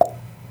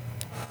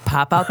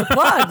 Pop out the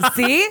plugs,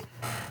 see?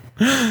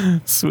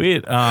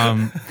 Sweet.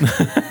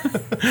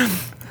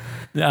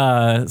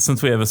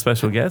 Since we have a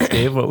special guest,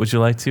 Dave, what would you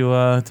like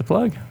to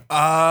plug?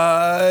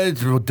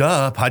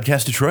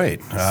 Podcast Detroit.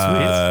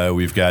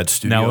 We've got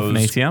studios Now with an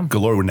ATM?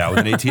 galore. We're now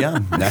with an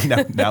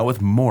ATM. now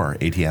with more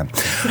ATM.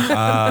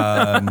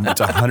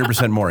 It's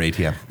 100% more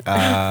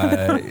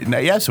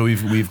ATM. So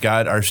we've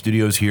got our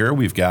studios here.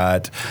 We've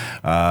got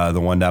the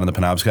one down in the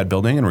Penobscot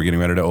building, and we're getting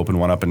ready to open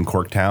one up in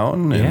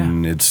Corktown,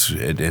 and it's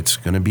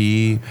going to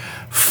be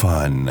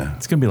fun.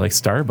 It's going to be like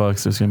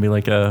Starbucks. There's going to be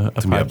like a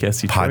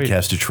Podcast Detroit.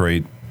 Podcast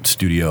Detroit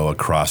studio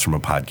across from a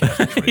Podcast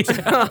Detroit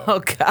studio. Oh,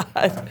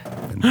 God.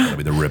 And that'll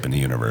be the rip in the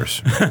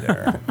universe right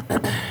there.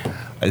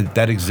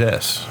 That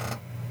exists. I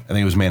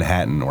think it was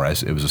Manhattan, or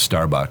it was a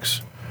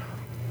Starbucks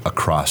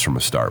across from a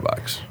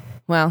Starbucks.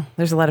 Well,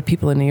 there's a lot of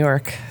people in New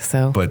York,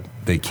 so. But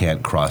they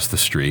can't cross the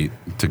street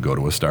to go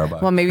to a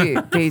Starbucks. Well, maybe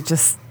they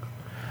just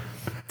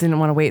didn't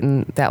want to wait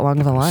in that long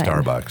of a line.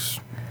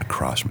 Starbucks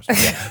across from.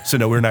 So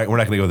no, we're not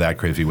going to go that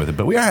crazy with it,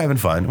 but we are having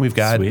fun. We've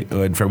got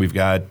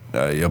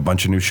a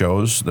bunch of new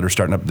shows that are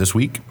starting up this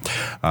week,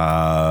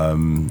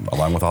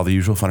 along with all the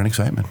usual fun and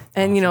excitement.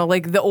 And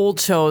like the old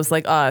shows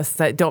like us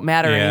that don't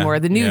matter anymore.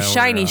 The new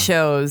shiny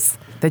shows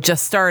that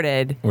just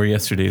started. We're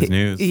yesterday's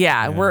news.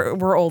 Yeah,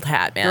 we're old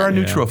hat, man. There are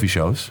new trophy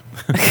shows.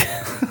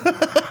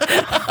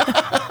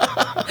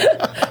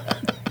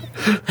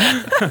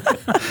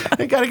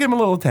 You got to give them a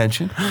little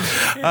attention.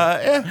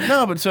 And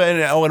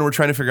we're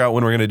trying to figure out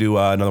when we're going to do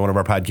another one of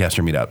our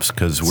podcaster meetups,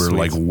 because we're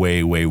like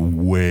way, way,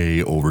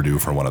 way overdue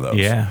for one of those.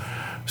 Yeah.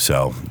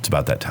 So it's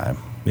about that time.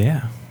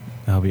 Yeah.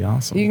 That'll be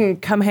awesome. You can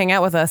come hang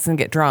out with us and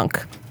get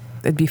drunk.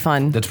 It'd be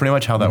fun. That's pretty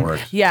much how that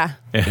works. Yeah.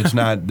 It's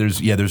not,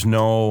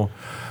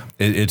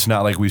 it's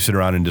not like we sit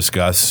around and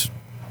discuss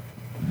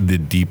the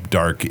deep,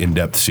 dark,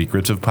 in-depth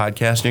secrets of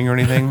podcasting or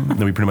anything.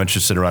 We pretty much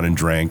just sit around and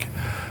drink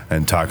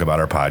and talk about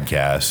our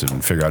podcast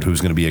and figure out who's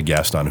going to be a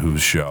guest on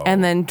whose show.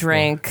 And then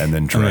drink. And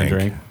then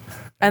drink.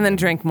 And then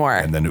drink more.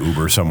 And then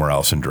Uber somewhere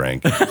else and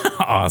drink.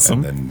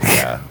 Awesome. And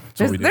then,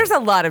 There's a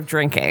lot of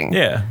drinking.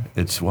 Yeah.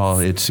 It's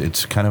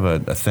kind of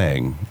a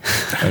thing.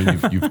 I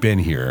mean, you've been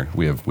here.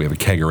 We have a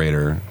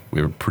kegerator.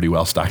 We have a pretty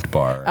well stocked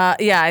bar.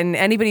 And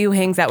anybody who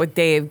hangs out with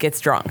Dave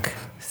gets drunk.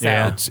 So.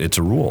 Yeah. It's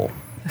a rule.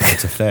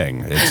 It's a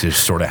thing. It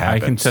just sort of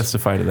happens. I can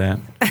testify to that.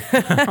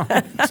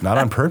 It's not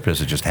on purpose.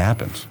 It just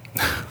happens.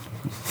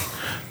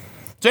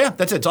 So yeah,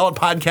 that's it. It's all at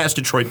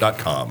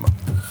podcastdetroit.com.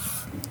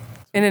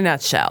 In a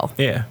nutshell.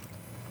 Yeah.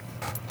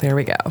 There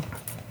we go. Oh,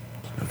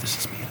 this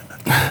is me in a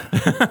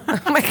nutshell.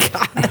 Oh my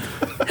God.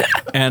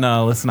 And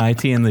listen to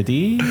IT and the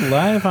D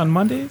live on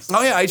Mondays.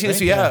 Oh yeah, ITNC.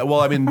 Right? Yeah.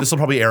 Well, I mean, this will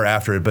probably air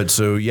after it, but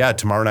so yeah,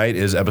 tomorrow night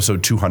is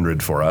episode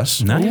 200 for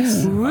us.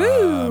 Nice.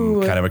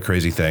 Kind of a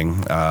crazy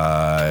thing.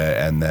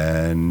 And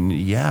then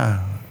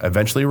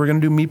eventually we're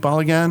going to do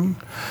Meatball again.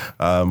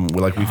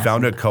 We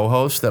found a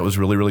co-host that was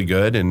really, really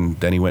good, and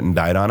then he went and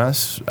died on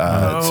us.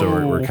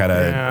 So we're kind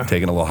of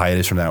taking a little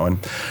hiatus from that one.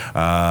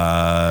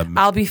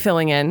 I'll be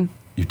filling in.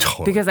 You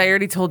totally. Because I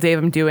already told Dave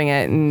I'm doing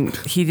it, and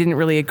he didn't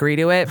really agree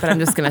to it, but I'm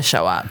just going to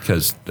show up.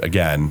 Because,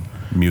 again,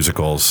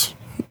 musicals,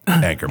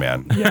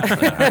 Anchorman.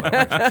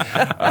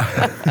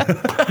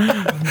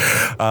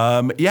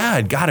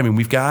 God, I mean,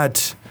 we've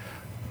got...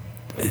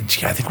 I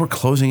think we're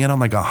closing in on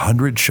like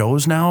 100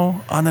 shows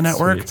now on the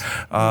network.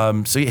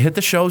 So you hit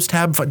the shows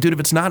tab. Dude,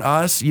 if it's not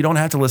us, you don't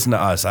have to listen to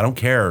us. I don't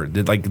care.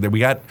 We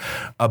got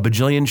a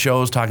bajillion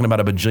shows talking about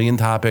a bajillion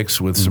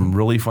topics with some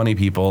really funny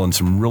people and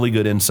some really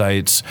good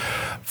insights.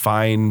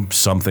 Find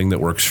something that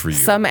works for you.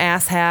 Some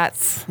ass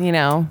hats,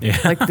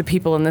 like the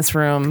people in this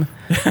room.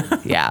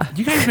 Yeah.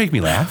 You guys make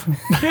me laugh.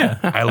 Yeah.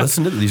 I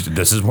listen to these.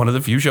 This is one of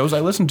the few shows I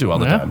listen to all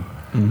the time.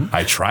 Mm-hmm.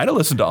 I try to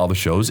listen to all the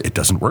shows. It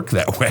doesn't work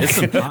that way.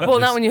 Well,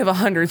 not when you have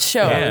 100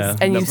 shows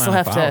and you still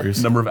have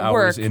to number of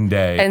hours work in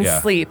day and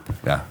sleep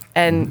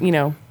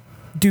and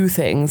do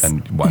things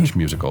and watch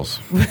musicals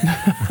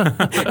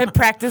and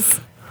practice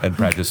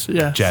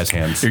jazz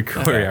hands. Your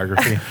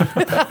choreography.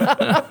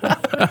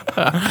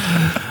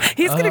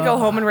 He's gonna go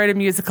home and write a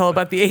musical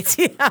about the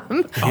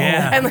ATM.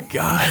 Yeah, and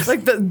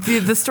like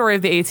the story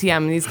of the ATM,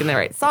 and he's gonna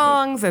write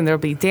songs, and there'll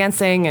be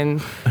dancing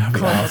and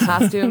colorful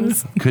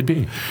costumes. Could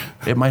be.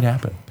 It might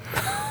happen.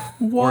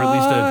 Why or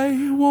at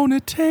least won't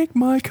it take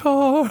my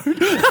card?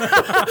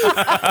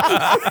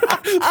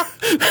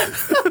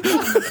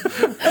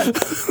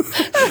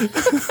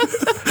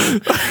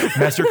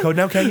 Master code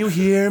now, can you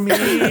hear me?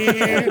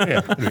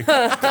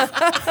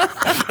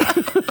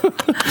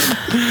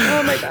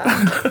 Oh my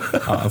God.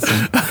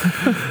 Awesome.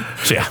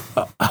 So yeah.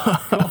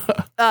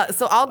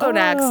 So I'll go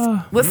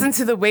next. Listen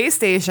to The Way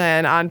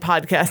Station on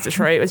Podcast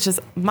Detroit, which is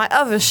my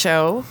other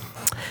show.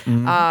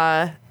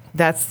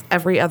 That's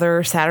every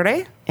other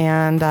Saturday,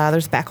 and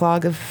there's a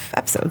backlog of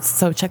episodes.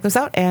 So check those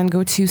out and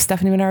go to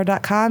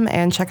StephanieMenard.com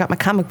and check out my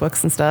comic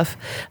books and stuff.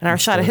 And our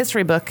Shot of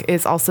History book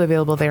is also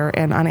available there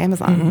and on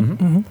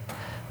Amazon.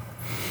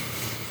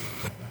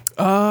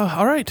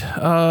 All right.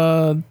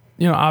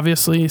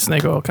 Obviously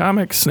Snake Oil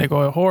Comics, Snake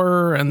Oil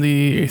Horror, and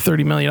the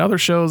 30 million other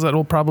shows that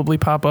will probably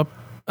pop up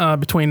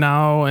between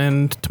now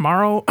and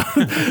tomorrow.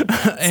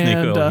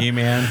 And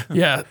He-Man.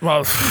 yeah,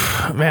 well,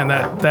 man,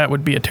 that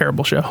would be a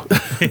terrible show.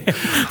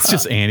 It's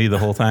just Andy the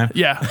whole time.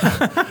 Yeah.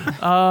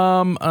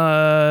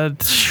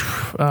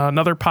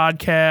 Another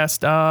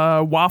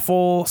podcast,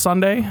 Waffle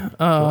Sunday.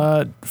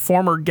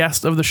 Former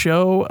guest of the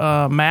show,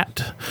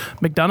 Matt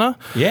McDonough.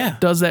 Yeah.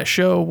 Does that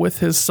show with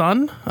his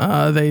son.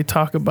 They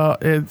talk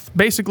about it.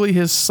 Basically,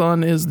 his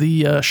son is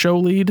the show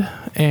lead,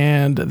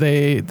 and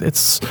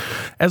it's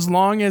as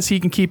long as he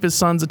can keep his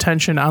son's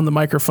attention on the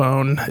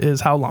microphone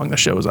is how long the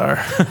shows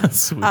are.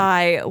 Sweet.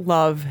 I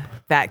love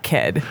that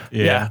kid.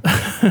 Yeah.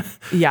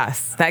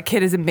 Yes, that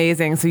kid is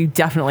amazing. So you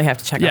definitely have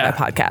to check out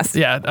that podcast.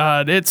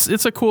 Yeah,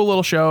 it's a cool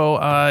little show.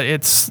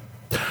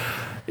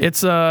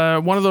 It's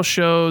one of those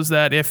shows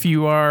that if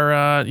you're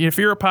a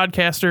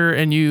podcaster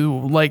and you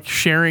like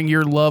sharing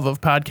your love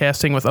of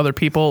podcasting with other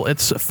people,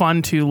 it's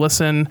fun to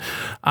listen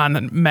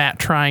on Matt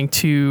trying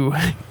to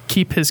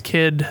keep his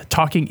kid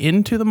talking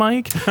into the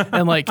mic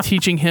and like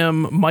teaching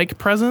him mic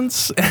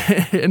presence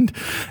and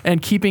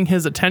keeping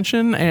his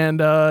attention.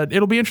 And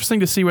it'll be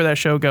interesting to see where that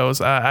show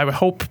goes. I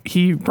hope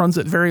he runs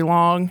it very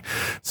long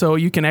so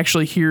you can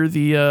actually hear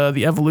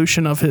the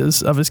evolution of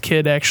his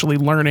kid actually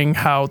learning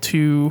how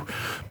to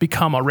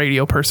become a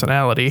radio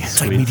personality.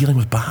 It's like me dealing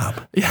with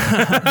Bob. Yeah.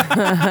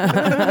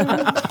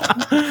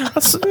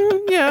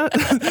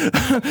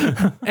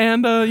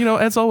 And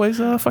as always,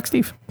 fuck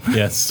Steve.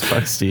 Yes,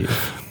 fuck Steve.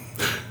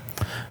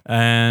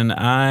 And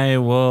I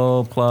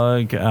will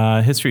plug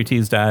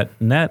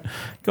historytees.net.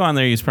 Go on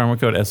there, use promo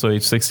code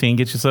SOH16,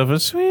 get yourself a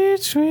sweet,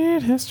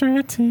 sweet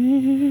history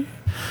tee.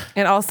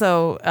 And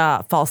also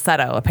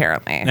falsetto,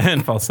 apparently.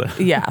 And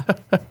falsetto. Yeah.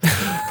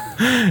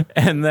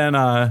 And then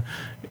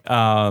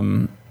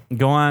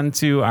go on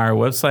to our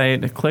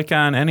website, click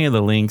on any of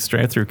the links,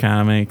 Drive Through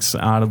Comics,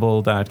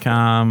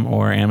 audible.com,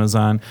 or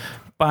Amazon.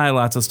 Buy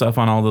lots of stuff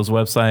on all those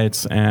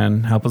websites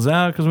and help us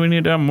out because we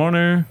need that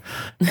money.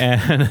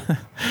 And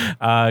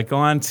go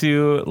on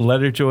to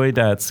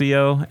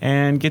letterjoy.co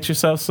and get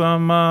yourself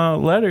some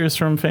letters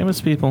from famous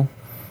people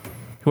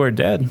who are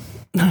dead.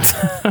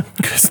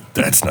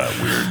 That's not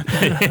weird.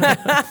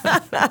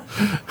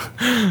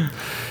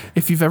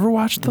 If you've ever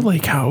watched The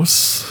Lake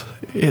House,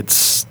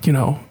 it's,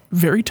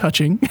 very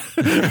touching.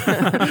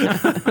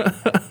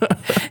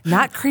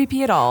 Not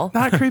creepy at all.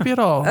 Not creepy at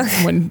all.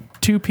 When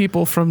two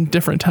people from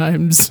different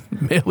times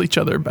mail each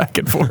other back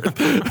and forth.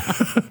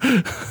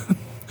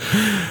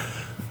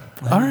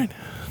 All right.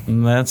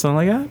 And that's all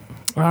I got.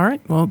 All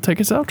right. Well,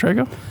 take us out,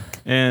 Trago.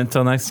 And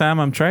until next time,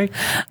 I'm Trey.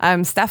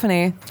 I'm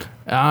Stephanie.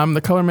 I'm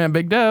the Color Man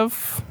Big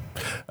Dev.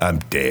 I'm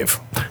Dave.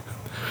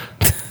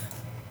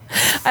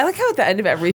 I like how at the end of every